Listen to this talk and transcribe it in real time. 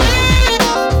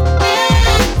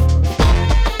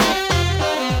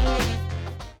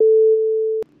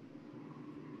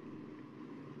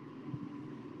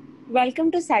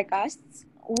Welcome to Psycasts.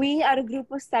 We are a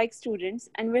group of psych students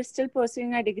and we're still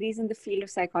pursuing our degrees in the field of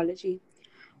psychology.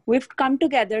 We've come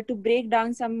together to break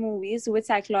down some movies with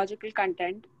psychological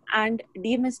content and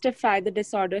demystify the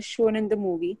disorders shown in the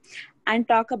movie and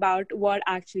talk about what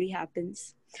actually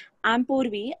happens. I'm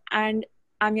Purvi and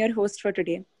I'm your host for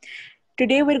today.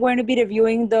 Today we're going to be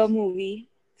reviewing the movie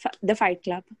The Fight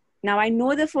Club. Now I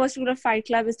know the first rule of Fight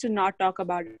Club is to not talk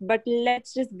about it, but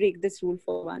let's just break this rule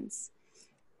for once.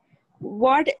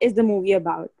 What is the movie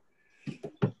about?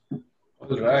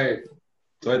 All right.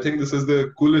 So I think this is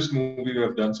the coolest movie we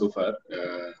have done so far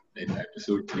in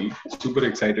episode 3. Super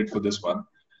excited for this one.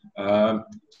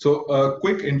 So a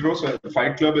quick intro. So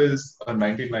Fight Club is a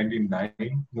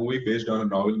 1999 movie based on a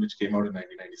novel which came out in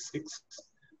 1996.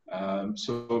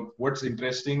 So what's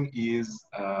interesting is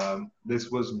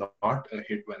this was not a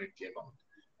hit when it came out.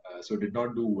 So it did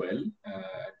not do well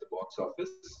at the box office.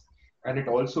 And it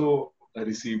also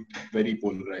received very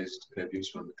polarized reviews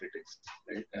from the critics.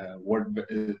 Right? When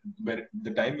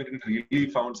the time when it really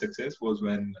found success was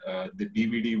when the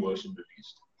DVD version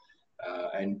released,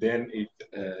 and then it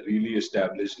really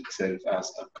established itself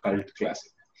as a cult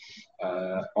classic.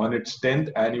 On its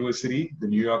 10th anniversary, the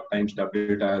New York Times dubbed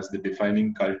it as the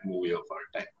defining cult movie of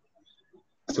our time.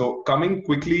 So, coming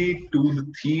quickly to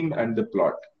the theme and the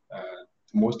plot,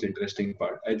 most interesting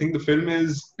part. I think the film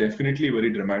is definitely very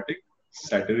dramatic,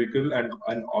 satirical, and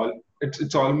all.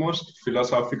 It's almost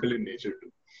philosophical in nature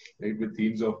too, right? With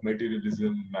themes of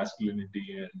materialism,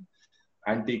 masculinity, and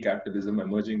anti-capitalism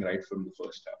emerging right from the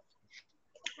first half.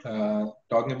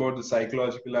 Talking about the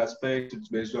psychological aspect, it's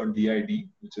based on DID,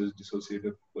 which is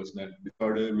dissociative personality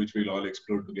disorder, which we'll all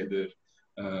explore together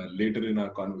later in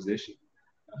our conversation.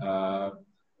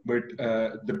 But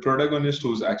the protagonist,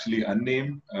 who's actually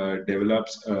unnamed,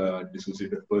 develops a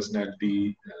dissociative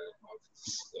personality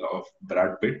of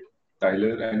Brad Pitt,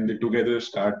 Tyler, and they together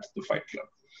start the Fight Club.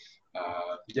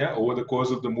 Over the course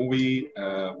of the movie,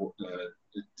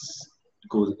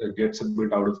 it gets a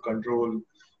bit out of control.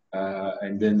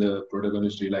 And then the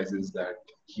protagonist realizes that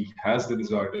he has the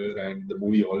disorder, and the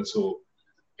movie also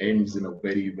ends in a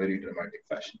very, very dramatic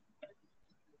fashion.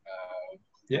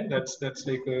 That's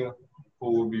like a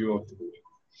overview of the movie.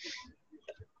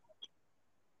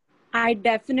 I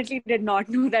definitely did not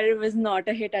know that it was not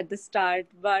a hit at the start,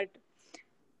 but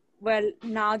well,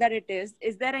 now that it is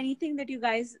there anything that you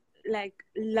guys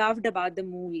loved about the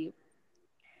movie?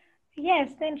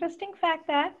 Yes, the interesting fact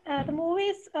that the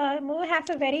movie has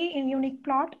a very unique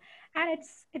plot, and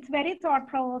it's very thought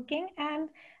provoking, and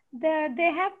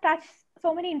they have touched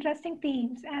so many interesting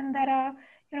themes, and there are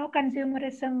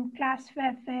consumerism, class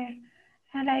warfare,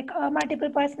 and multiple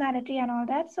personality and all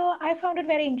that. So I found it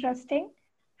very interesting,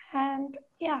 and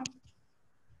yeah.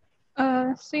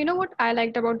 So what I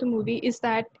liked about the movie is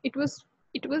that it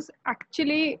was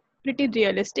actually pretty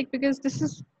realistic, because this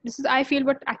is I feel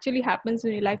what actually happens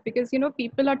in real life, because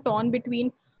people are torn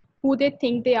between who they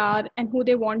think they are and who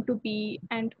they want to be,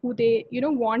 and who they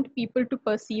want people to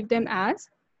perceive them as.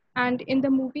 And in the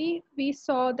movie we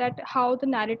saw that how the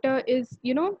narrator is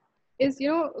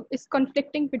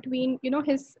conflicting between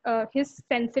his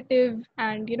sensitive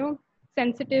and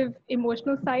sensitive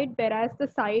emotional side, whereas the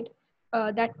side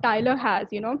that Tyler has,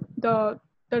 the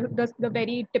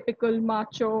very typical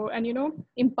macho and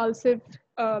impulsive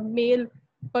male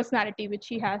personality which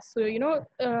he has. So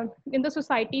in the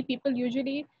society, people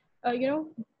usually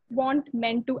want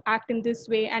men to act in this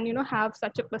way and have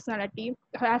such a personality,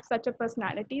 whereas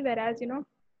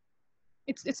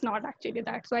it's not actually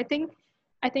that. So I think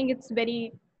it's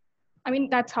very. I mean,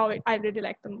 that's how I really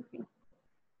like the movie.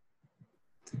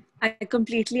 I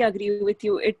completely agree with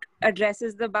you. It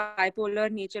addresses the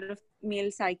bipolar nature of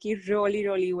male psyche really,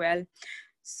 really well.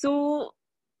 So,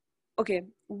 okay,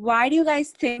 why do you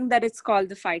guys think that it's called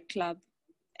the Fight Club?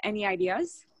 Any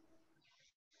ideas?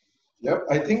 Yep,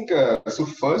 I think so.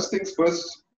 First things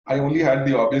first, I only had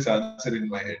the obvious answer in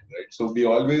my head, right? So we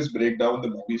always break down the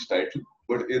movie's title,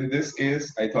 but in this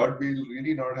case, I thought we'll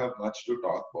really not have much to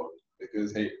talk about,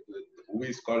 because hey, the movie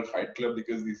is called Fight Club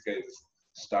because these guys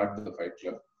start the Fight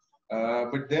Club.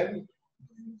 But then,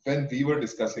 when we were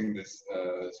discussing this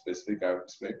specific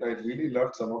aspect, I really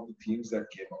loved some of the themes that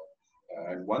came out.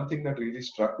 And one thing that really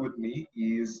struck with me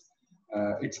is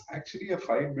it's actually a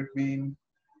fight between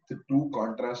the two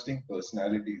contrasting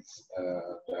personalities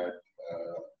that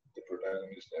the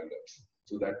protagonist develops.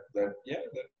 So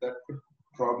that could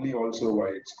probably also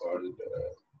why it's called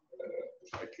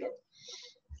Fight Club.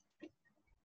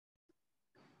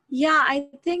 Yeah, I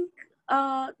think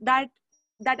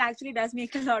that actually does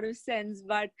make a lot of sense.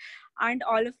 But aren't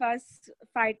all of us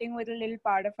fighting with a little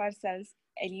part of ourselves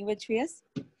any which ways?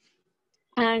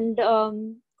 And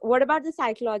what about the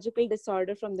psychological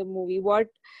disorder from the movie? What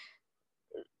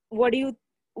do you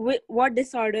what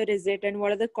disorder is it, and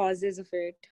what are the causes of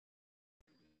it?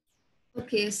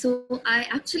 Okay, so I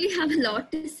actually have a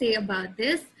lot to say about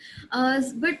this,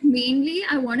 but mainly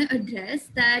I want to address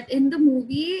that in the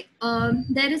movie,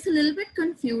 there is a little bit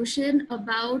confusion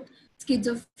about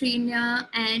schizophrenia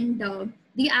and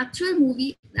the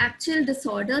actual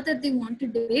disorder that they want to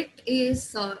depict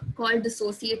is called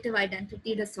dissociative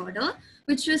identity disorder,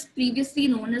 which was previously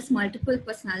known as multiple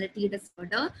personality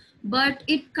disorder. But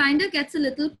it kind of gets a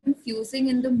little confusing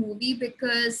in the movie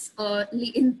because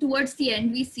towards the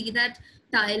end we see that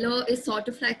Tyler is sort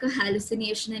of like a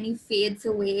hallucination and he fades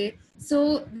away.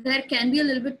 So there can be a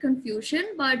little bit confusion,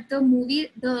 but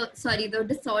the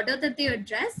disorder that they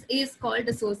address is called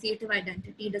dissociative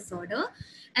identity disorder.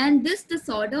 And this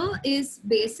disorder is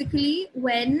basically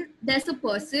when there's a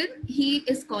person, he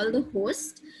is called the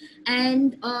host,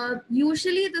 and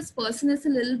usually this person is a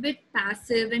little bit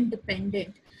passive and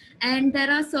dependent. And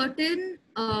there are certain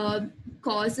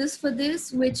causes for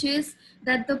this, which is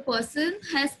that the person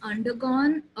has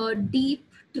undergone a deep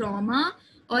trauma,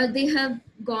 or they have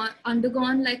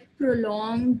undergone like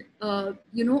prolonged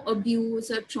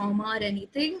abuse or trauma or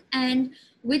anything, and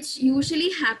which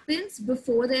usually happens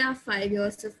before they are 5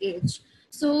 years of age.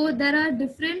 So there are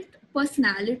different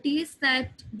personalities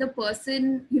that the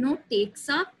person takes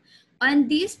up, and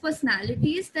these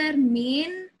personalities, their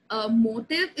main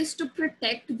motive is to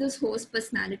protect this host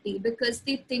personality, because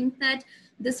they think that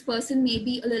this person may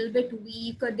be a little bit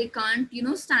weak, or they can't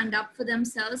stand up for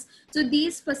themselves. So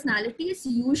these personalities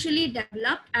usually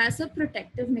develop as a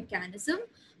protective mechanism,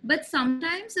 but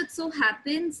sometimes it so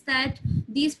happens that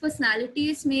these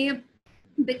personalities may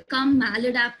become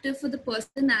maladaptive for the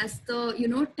person as the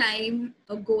time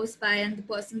goes by and the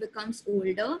person becomes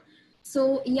older.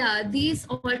 So yeah, these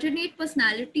alternate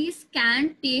personalities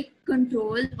can take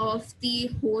control of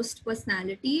the host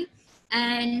personality,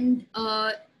 and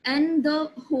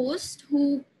the host,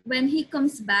 who when he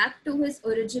comes back to his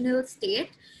original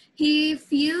state, he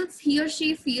or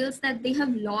she feels that they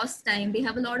have lost time. They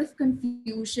have a lot of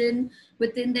confusion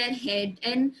within their head,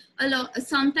 and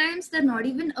sometimes they're not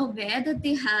even aware that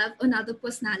they have another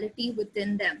personality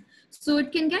within them. So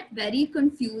it can get very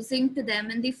confusing to them,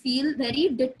 and they feel very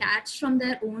detached from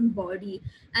their own body,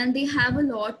 and they have a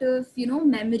lot of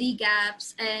memory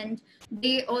gaps, and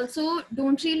they also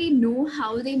don't really know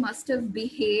how they must have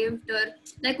behaved, or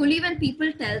like only when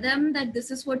people tell them that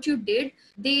this is what you did,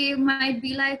 they might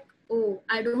be like, oh,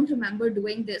 I don't remember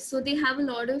doing this. So they have a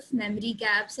lot of memory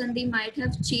gaps, and they might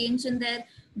have changed in their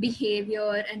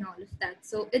behavior and all of that.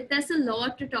 So there's a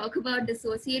lot to talk about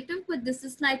dissociative, but this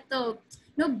is like the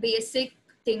basic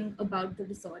thing about the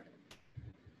disorder.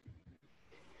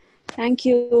 Thank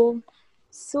you.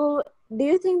 So, do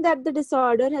you think that the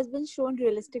disorder has been shown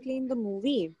realistically in the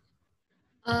movie?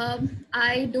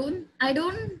 I don't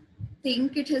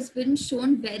think it has been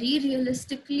shown very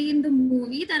realistically in the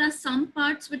movie. There are some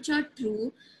parts which are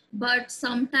true, but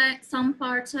some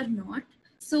parts are not.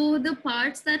 So the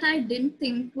parts that I didn't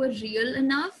think were real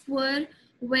enough were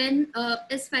when,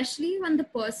 especially when the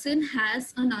person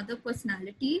has another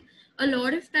personality. A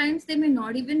lot of times they may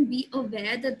not even be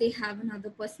aware that they have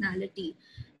another personality.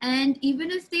 And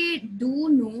even if they do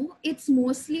know, it's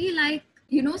mostly like,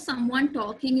 someone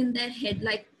talking in their head,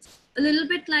 like a little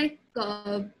bit like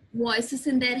voices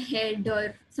in their head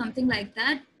or something like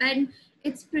that. And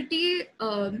it's pretty,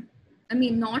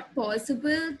 not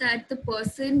possible that the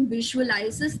person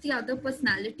visualizes the other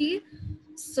personality.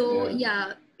 So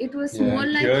yeah, it was more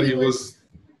like here he was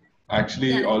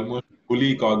actually almost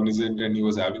fully cognizant, and he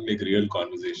was having like real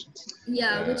conversations.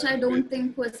 Yeah, which I don't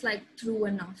think was like true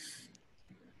enough.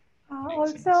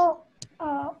 Also,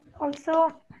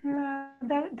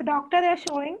 the doctor they're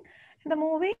showing in the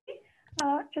movie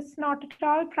is not at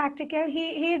all practical.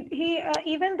 He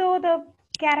even though the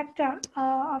character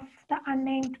of the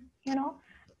unnamed, the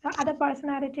other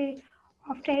personality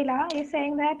of Taylor is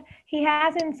saying that he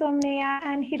has insomnia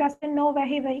and he doesn't know where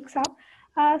he wakes up.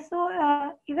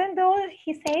 Even though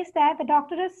he says that, the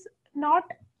doctor is not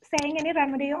saying any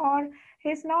remedy, or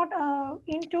he's not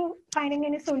into finding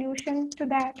any solution to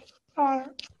that or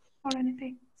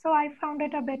anything. So I found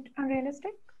it a bit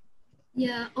unrealistic.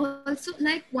 Yeah, also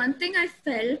like one thing I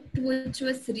felt which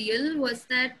was real was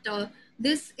that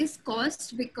this is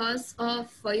caused because of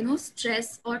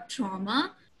stress or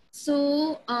trauma.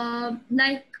 So the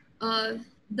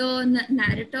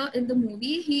narrator in the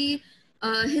movie,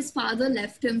 his father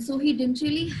left him, so he didn't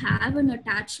really have an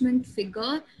attachment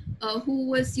figure who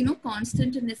was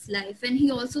constant in his life, and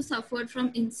he also suffered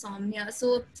from insomnia.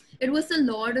 So it was a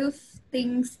lot of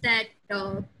things that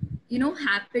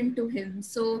happened to him.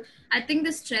 So I think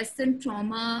the stress and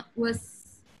trauma was,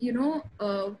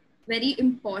 very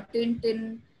important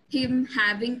in him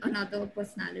having another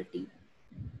personality.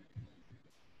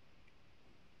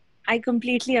 I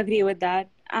completely agree with that.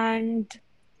 And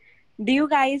do you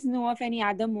guys know of any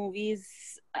other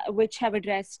movies which have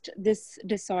addressed this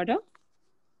disorder?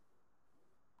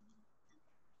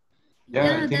 Yeah,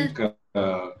 I Yeah, think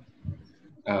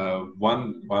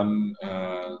one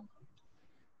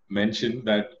mention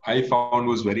that I found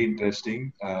was very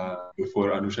interesting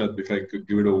before Anushad, if I could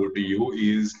give it over to you,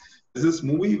 is there's this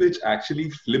movie which actually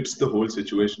flips the whole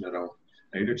situation around.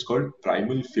 Right? It's called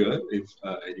Primal Fear, if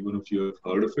anyone of you have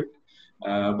heard of it.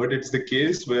 But it's the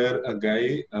case where a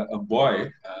guy, a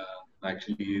boy,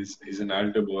 actually he's an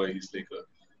altar boy. He's like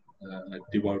a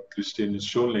devout Christian. Is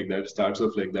shown like that. Starts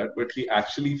off like that, but he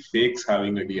actually fakes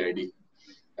having a DID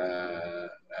uh,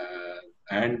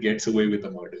 and gets away with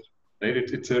a murder. Right?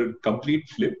 It's a complete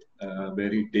flip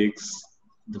where he takes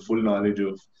the full knowledge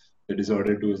of the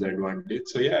disorder to his advantage.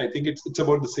 So yeah, I think it's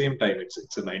about the same time. It's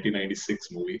a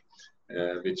 1996 movie,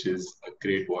 which is a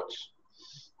great watch.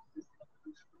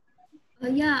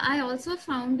 Yeah, I also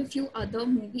found a few other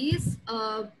movies.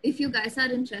 If you guys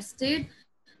are interested,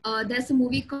 there's a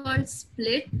movie called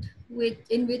Split,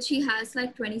 in which he has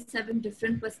like 27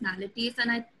 different personalities,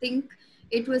 and I think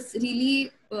it was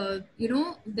really,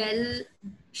 well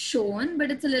shown,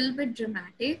 but it's a little bit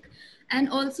dramatic. And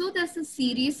also, there's a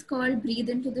series called Breathe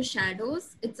into the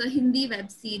Shadows. It's a Hindi web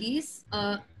series.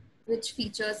 Which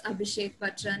features Abhishek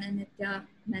Bachchan and Nitya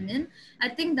Menon. I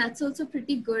think that's also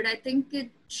pretty good. I think it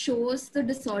shows the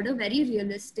disorder very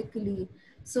realistically.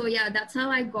 So yeah, that's how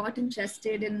I got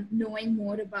interested in knowing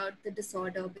more about the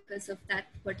disorder because of that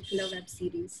particular web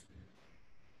series.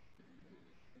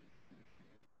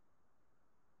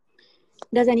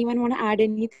 Does anyone want to add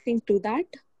anything to that?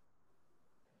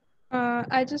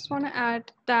 I just want to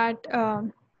add that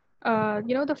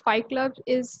the Fight Club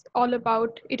is all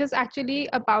about. It is actually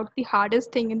about the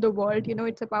hardest thing in the world.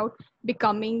 It's about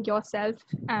becoming yourself,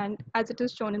 and as it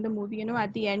is shown in the movie,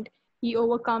 at the end he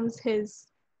overcomes his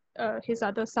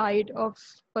other side of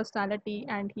personality,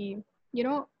 and he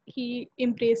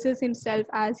embraces himself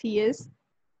as he is.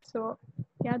 So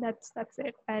yeah, that's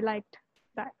it. I liked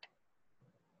that.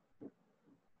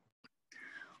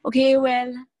 Okay,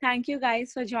 well, thank you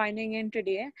guys for joining in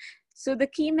today. So the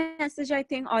key message I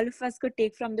think all of us could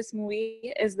take from this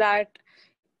movie is that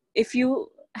if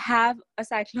you have a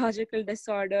psychological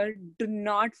disorder, do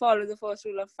not follow the first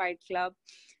rule of Fight Club.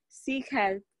 Seek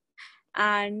help.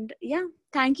 And yeah,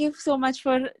 thank you so much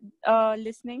for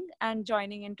listening and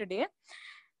joining in today.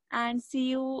 And see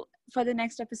you for the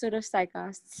next episode of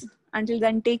Psycasts. Until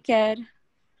then, take care.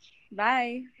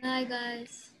 Bye. Bye,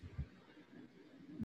 guys.